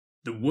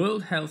The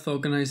World Health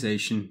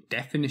Organization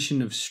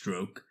definition of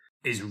stroke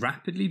is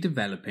rapidly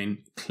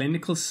developing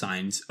clinical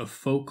signs of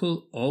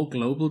focal or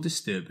global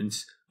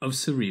disturbance of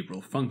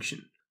cerebral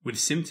function, with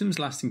symptoms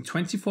lasting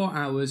 24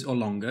 hours or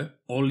longer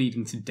or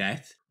leading to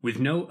death with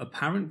no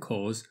apparent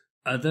cause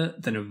other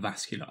than a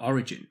vascular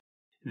origin.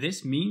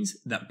 This means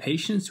that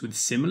patients with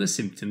similar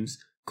symptoms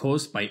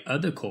caused by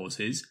other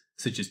causes,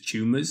 such as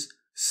tumours,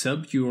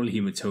 subdural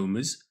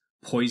hematomas,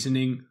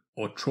 poisoning,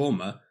 or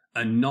trauma,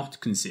 are not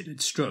considered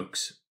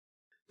strokes.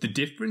 The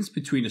difference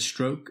between a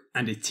stroke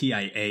and a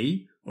TIA,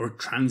 or a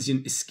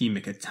transient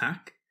ischemic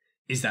attack,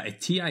 is that a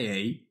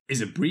TIA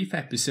is a brief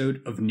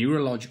episode of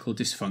neurological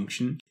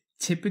dysfunction,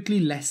 typically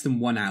less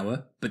than 1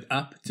 hour but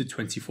up to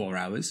 24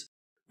 hours,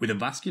 with a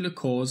vascular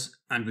cause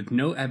and with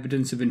no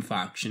evidence of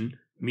infarction,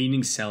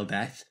 meaning cell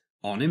death,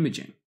 on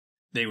imaging.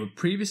 They were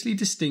previously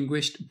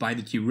distinguished by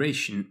the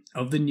duration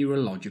of the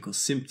neurological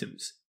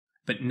symptoms,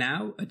 but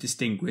now are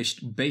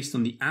distinguished based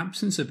on the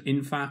absence of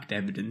infarct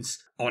evidence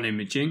on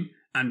imaging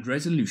and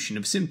resolution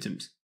of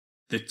symptoms.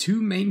 The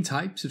two main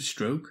types of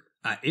stroke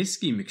are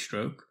ischemic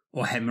stroke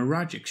or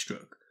hemorrhagic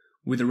stroke,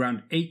 with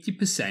around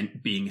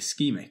 80% being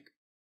ischemic.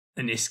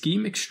 An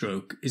ischemic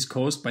stroke is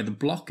caused by the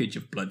blockage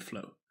of blood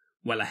flow,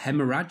 while a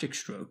hemorrhagic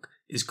stroke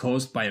is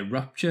caused by a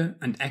rupture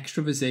and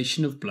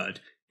extravasation of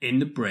blood in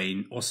the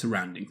brain or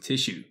surrounding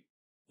tissue.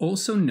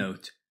 Also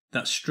note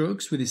that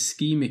strokes with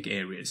ischemic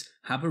areas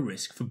have a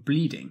risk for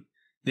bleeding.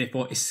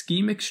 Therefore,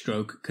 ischemic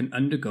stroke can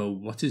undergo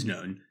what is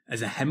known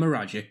as a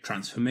hemorrhagic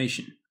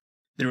transformation.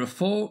 There are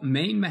four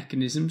main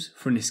mechanisms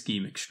for an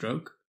ischemic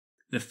stroke.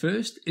 The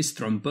first is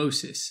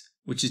thrombosis,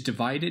 which is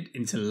divided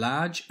into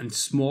large and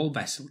small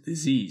vessel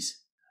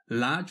disease.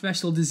 Large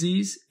vessel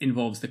disease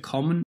involves the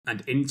common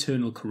and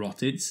internal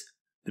carotids,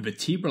 the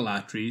vertebral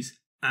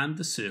arteries, and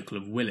the circle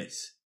of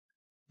Willis.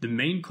 The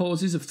main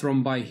causes of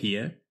thrombi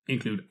here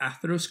include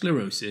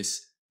atherosclerosis,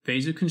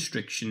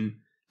 vasoconstriction,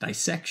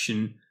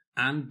 dissection,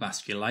 and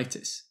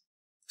vasculitis.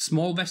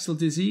 Small vessel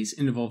disease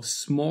involves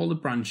smaller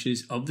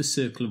branches of the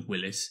circle of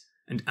Willis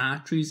and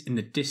arteries in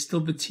the distal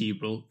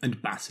vertebral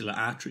and basilar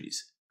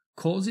arteries.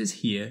 Causes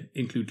here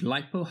include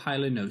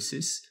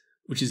lipohyalinosis,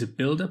 which is a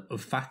buildup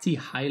of fatty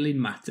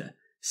hyaline matter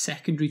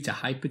secondary to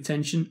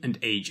hypertension and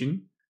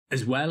aging,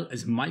 as well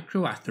as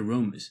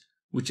microatheromas,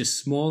 which are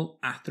small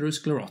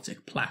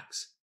atherosclerotic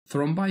plaques.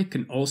 Thrombi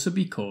can also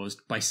be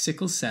caused by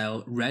sickle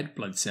cell red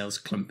blood cells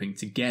clumping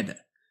together,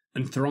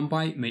 and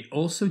thrombi may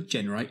also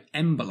generate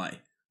emboli,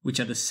 which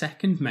are the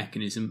second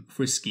mechanism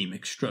for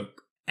ischemic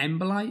stroke.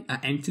 Emboli are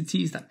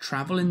entities that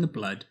travel in the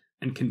blood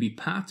and can be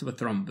part of a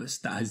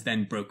thrombus that has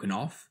then broken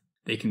off.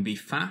 They can be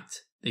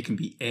fat, they can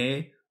be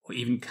air, or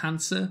even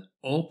cancer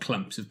or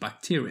clumps of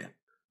bacteria.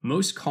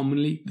 Most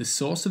commonly, the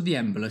source of the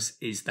embolus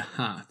is the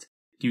heart,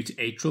 due to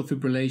atrial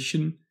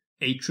fibrillation,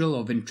 atrial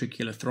or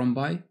ventricular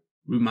thrombi,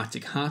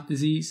 rheumatic heart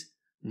disease,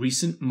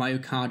 recent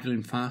myocardial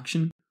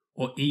infarction,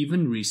 or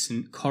even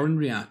recent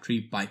coronary artery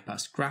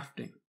bypass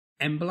grafting.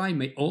 Emboli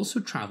may also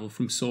travel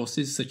from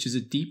sources such as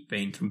a deep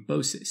vein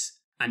thrombosis,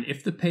 and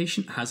if the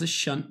patient has a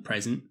shunt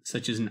present,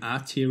 such as an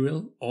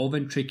arterial or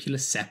ventricular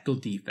septal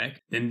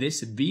defect, then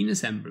this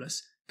venous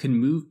embolus can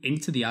move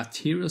into the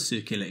arterial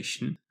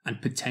circulation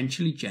and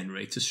potentially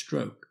generate a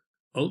stroke.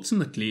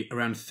 Ultimately,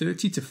 around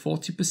 30 to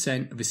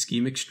 40% of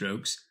ischemic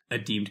strokes are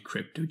deemed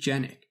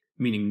cryptogenic,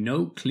 meaning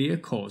no clear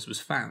cause was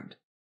found.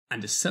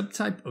 And a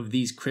subtype of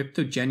these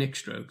cryptogenic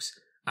strokes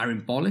are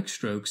embolic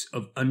strokes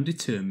of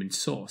undetermined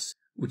source,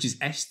 which is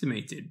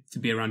estimated to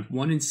be around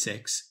 1 in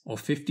 6 or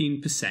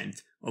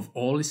 15% of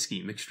all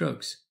ischemic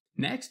strokes.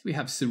 Next, we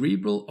have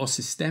cerebral or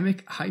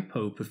systemic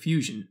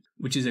hypoperfusion,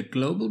 which is a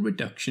global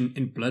reduction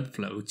in blood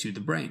flow to the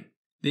brain.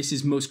 This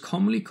is most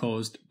commonly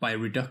caused by a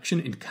reduction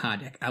in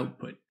cardiac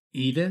output,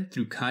 either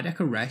through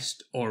cardiac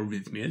arrest or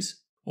arrhythmias,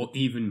 or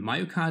even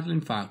myocardial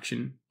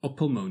infarction or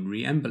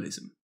pulmonary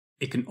embolism.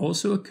 It can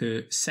also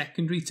occur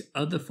secondary to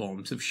other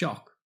forms of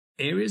shock.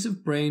 Areas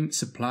of brain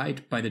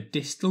supplied by the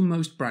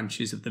distalmost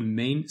branches of the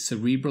main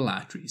cerebral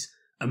arteries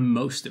are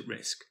most at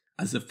risk,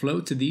 as the flow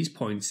to these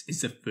points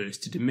is the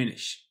first to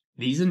diminish.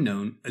 These are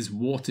known as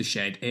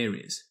watershed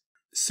areas.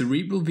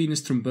 Cerebral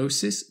venous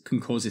thrombosis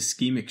can cause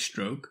ischemic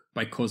stroke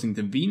by causing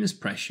the venous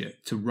pressure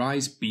to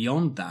rise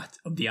beyond that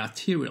of the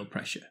arterial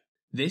pressure.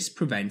 This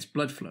prevents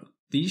blood flow.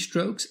 These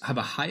strokes have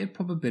a higher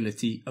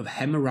probability of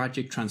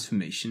hemorrhagic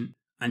transformation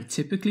and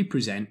typically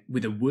present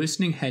with a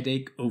worsening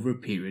headache over a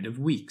period of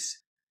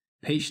weeks.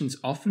 Patients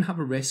often have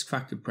a risk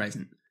factor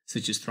present,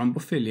 such as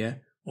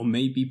thrombophilia or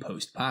may be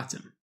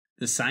postpartum.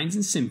 The signs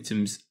and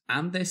symptoms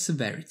and their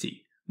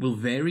severity will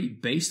vary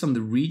based on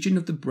the region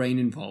of the brain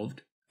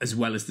involved, as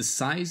well as the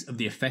size of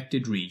the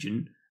affected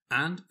region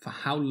and for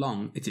how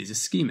long it is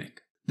ischemic.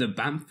 The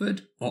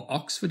Bamford or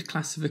Oxford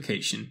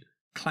classification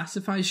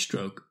classifies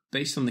stroke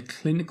based on the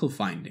clinical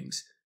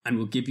findings and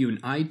will give you an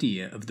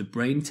idea of the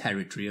brain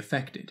territory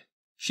affected.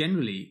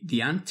 Generally,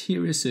 the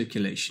anterior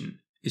circulation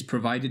is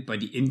provided by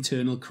the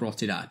internal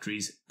carotid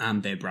arteries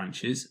and their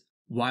branches,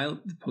 while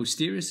the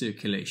posterior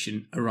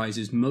circulation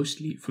arises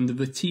mostly from the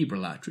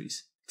vertebral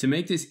arteries. To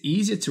make this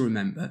easier to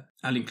remember,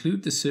 I'll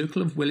include the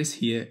circle of Willis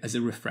here as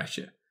a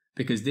refresher,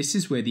 because this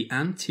is where the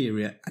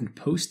anterior and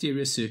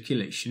posterior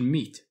circulation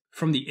meet.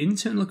 From the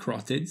internal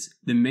carotids,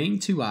 the main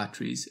two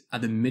arteries are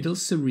the middle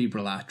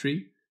cerebral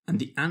artery and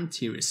the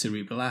anterior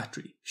cerebral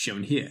artery,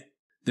 shown here.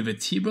 The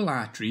vertebral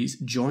arteries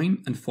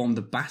join and form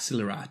the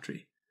basilar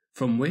artery,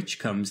 from which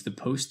comes the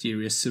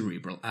posterior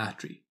cerebral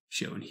artery,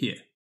 shown here.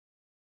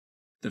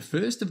 The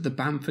first of the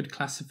Bamford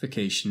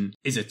classification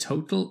is a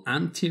total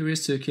anterior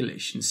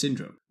circulation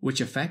syndrome, which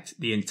affects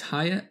the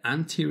entire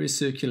anterior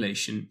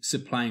circulation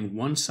supplying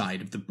one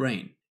side of the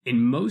brain.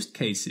 In most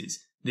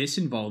cases, this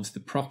involves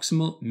the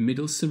proximal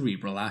middle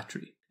cerebral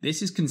artery.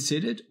 This is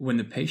considered when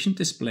the patient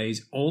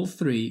displays all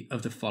three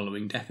of the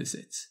following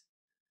deficits: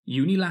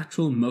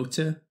 unilateral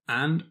motor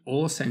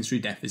and/or sensory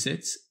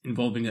deficits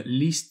involving at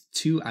least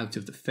two out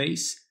of the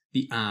face,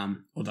 the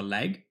arm, or the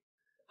leg,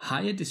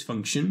 higher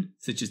dysfunction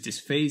such as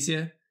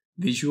dysphasia,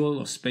 visual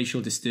or spatial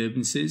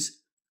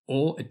disturbances,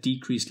 or a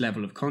decreased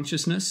level of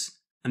consciousness,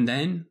 and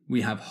then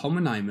we have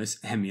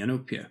homonymous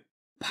hemianopia.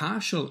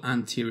 Partial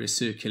anterior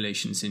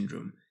circulation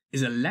syndrome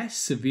is a less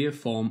severe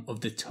form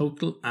of the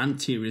total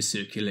anterior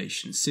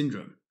circulation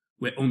syndrome,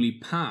 where only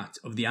part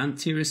of the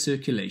anterior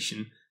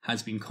circulation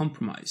has been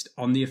compromised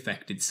on the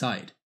affected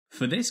side.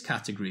 For this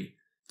category,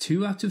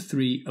 2 out of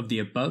 3 of the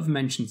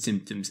above-mentioned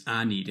symptoms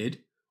are needed,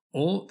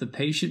 or the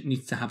patient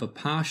needs to have a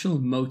partial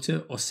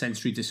motor or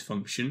sensory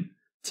dysfunction,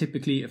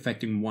 typically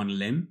affecting one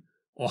limb,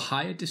 or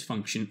higher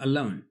dysfunction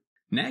alone.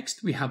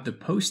 Next, we have the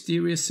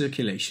posterior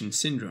circulation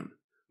syndrome,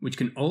 which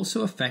can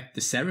also affect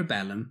the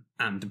cerebellum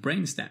and the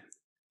brainstem,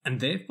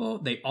 and therefore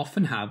they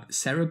often have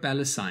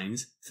cerebellar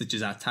signs such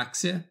as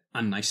ataxia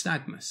and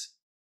nystagmus.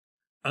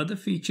 Other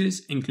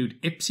features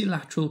include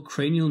ipsilateral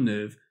cranial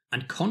nerve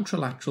and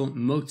contralateral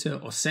motor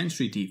or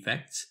sensory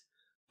defects,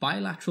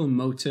 bilateral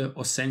motor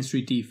or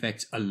sensory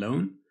defects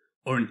alone,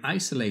 or an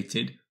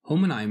isolated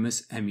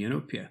homonymous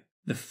hemianopia.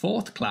 The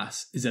fourth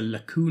class is a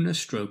lacunar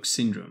stroke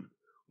syndrome,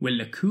 where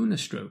lacunar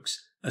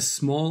strokes are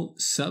small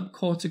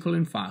subcortical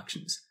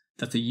infarctions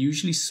that are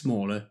usually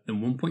smaller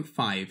than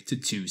 1.5 to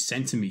 2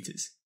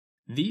 centimeters.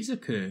 These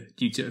occur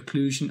due to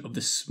occlusion of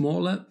the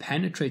smaller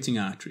penetrating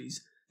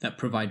arteries that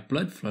provide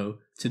blood flow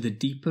to the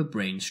deeper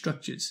brain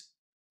structures.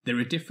 There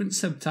are different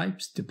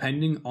subtypes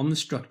depending on the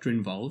structure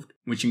involved,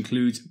 which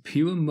includes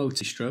pure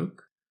motor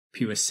stroke,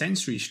 pure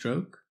sensory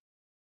stroke,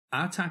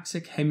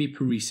 ataxic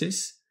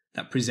hemiparesis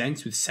that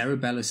presents with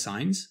cerebellar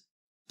signs,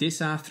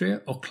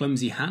 dysarthria or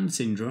clumsy hand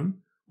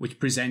syndrome,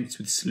 which presents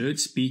with slurred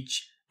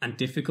speech and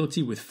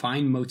difficulty with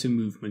fine motor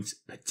movements,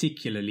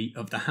 particularly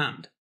of the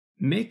hand.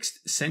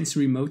 Mixed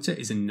sensory motor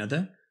is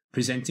another,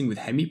 presenting with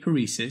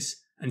hemiparesis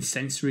and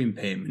sensory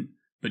impairment,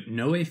 but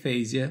no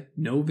aphasia,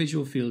 no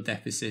visual field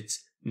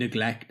deficits,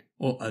 neglect,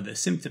 or other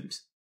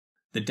symptoms.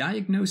 The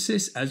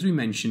diagnosis, as we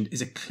mentioned,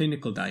 is a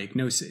clinical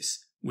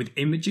diagnosis, with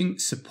imaging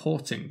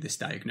supporting this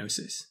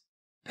diagnosis.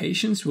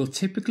 Patients will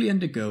typically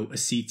undergo a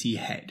CT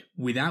head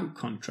without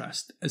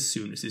contrast as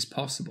soon as is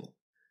possible,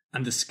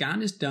 and the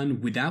scan is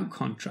done without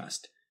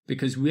contrast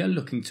because we are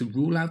looking to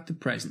rule out the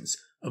presence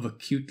of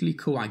acutely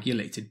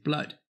coagulated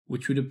blood,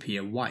 which would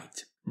appear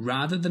white,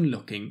 rather than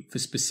looking for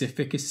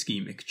specific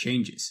ischemic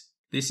changes.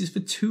 This is for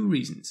 2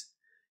 reasons.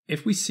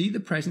 If we see the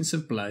presence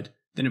of blood,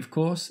 then of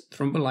course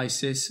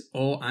thrombolysis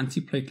or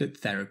antiplatelet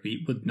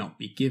therapy would not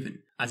be given,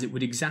 as it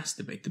would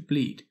exacerbate the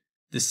bleed.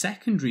 The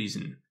second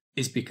reason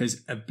is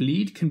because a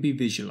bleed can be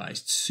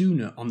visualized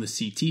sooner on the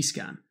CT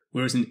scan,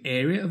 whereas an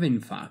area of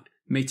infarct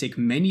may take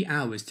many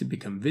hours to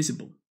become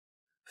visible.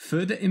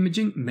 Further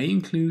imaging may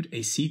include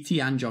a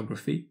CT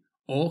angiography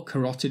or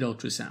carotid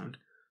ultrasound,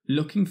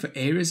 looking for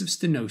areas of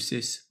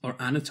stenosis or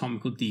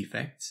anatomical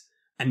defects,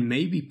 and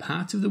may be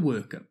part of the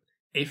workup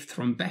if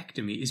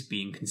thrombectomy is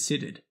being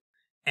considered.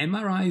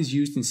 MRI is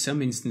used in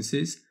some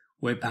instances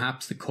where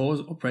perhaps the cause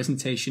or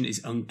presentation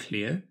is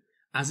unclear,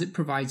 as it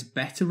provides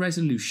better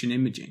resolution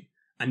imaging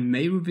and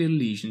may reveal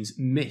lesions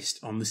missed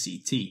on the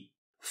CT.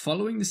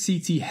 Following the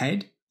CT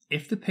head,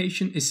 if the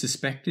patient is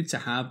suspected to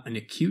have an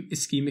acute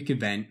ischemic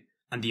event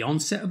and the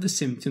onset of the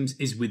symptoms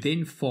is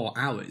within 4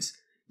 hours,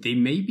 they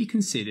may be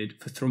considered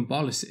for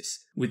thrombolysis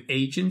with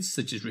agents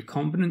such as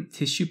recombinant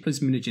tissue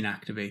plasminogen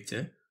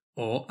activator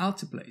or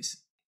alteplase.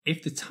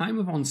 If the time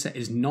of onset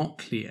is not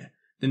clear,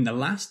 then the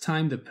last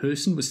time the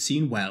person was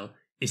seen well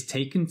is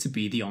taken to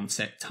be the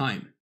onset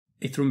time.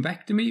 A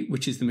thrombectomy,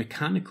 which is the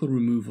mechanical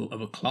removal of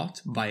a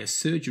clot via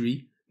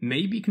surgery,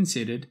 may be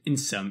considered in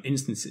some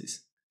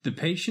instances. The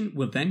patient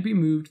will then be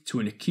moved to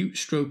an acute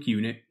stroke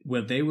unit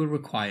where they will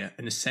require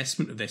an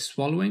assessment of their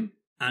swallowing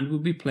and will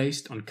be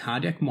placed on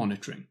cardiac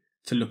monitoring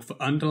to look for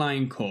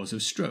underlying cause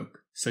of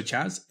stroke, such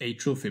as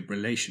atrial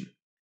fibrillation.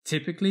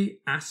 Typically,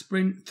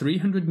 aspirin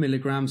 300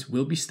 mg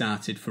will be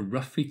started for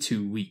roughly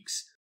 2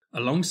 weeks,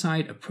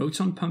 alongside a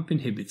proton pump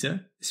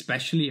inhibitor,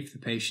 especially if the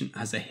patient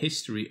has a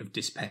history of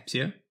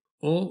dyspepsia,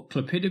 or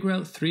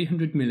clopidogrel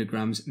 300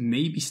 mg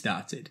may be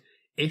started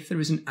if there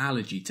is an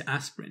allergy to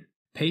aspirin.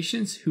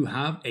 Patients who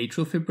have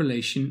atrial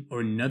fibrillation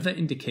or another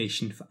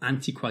indication for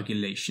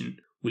anticoagulation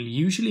will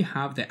usually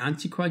have their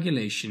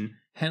anticoagulation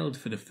held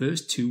for the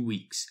first 2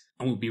 weeks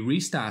and will be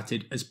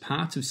restarted as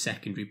part of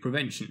secondary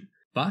prevention.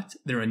 But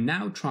there are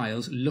now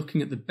trials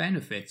looking at the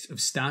benefits of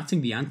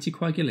starting the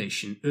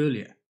anticoagulation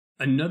earlier.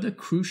 Another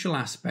crucial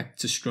aspect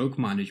to stroke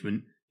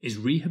management is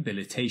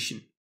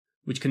rehabilitation,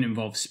 which can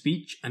involve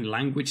speech and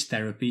language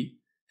therapy,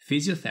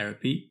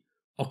 physiotherapy,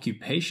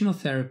 occupational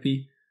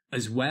therapy,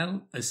 as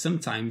well as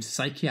sometimes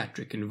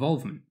psychiatric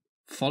involvement.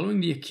 Following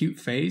the acute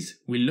phase,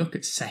 we look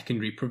at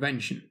secondary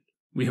prevention.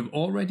 We have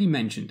already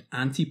mentioned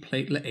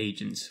antiplatelet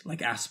agents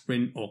like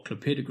aspirin or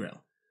clopidogrel,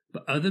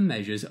 but other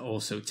measures are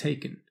also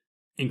taken,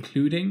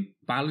 including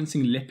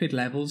balancing lipid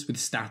levels with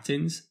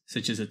statins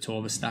such as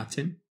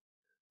atorvastatin,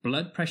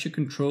 blood pressure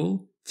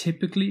control,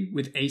 typically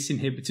with ACE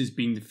inhibitors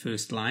being the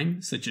first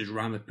line such as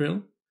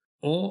ramipril,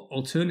 or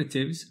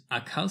alternatives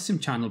are calcium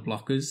channel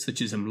blockers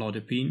such as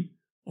amlodipine,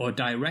 or a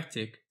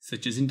diuretic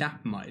such as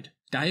indapamide.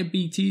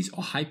 Diabetes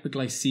or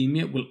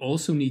hyperglycemia will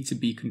also need to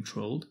be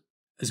controlled,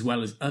 as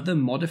well as other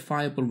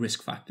modifiable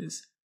risk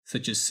factors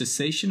such as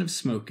cessation of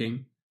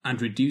smoking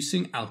and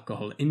reducing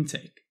alcohol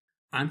intake.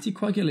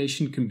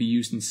 Anticoagulation can be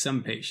used in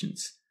some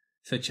patients,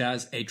 such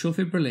as atrial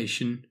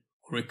fibrillation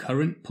or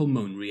recurrent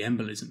pulmonary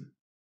embolism.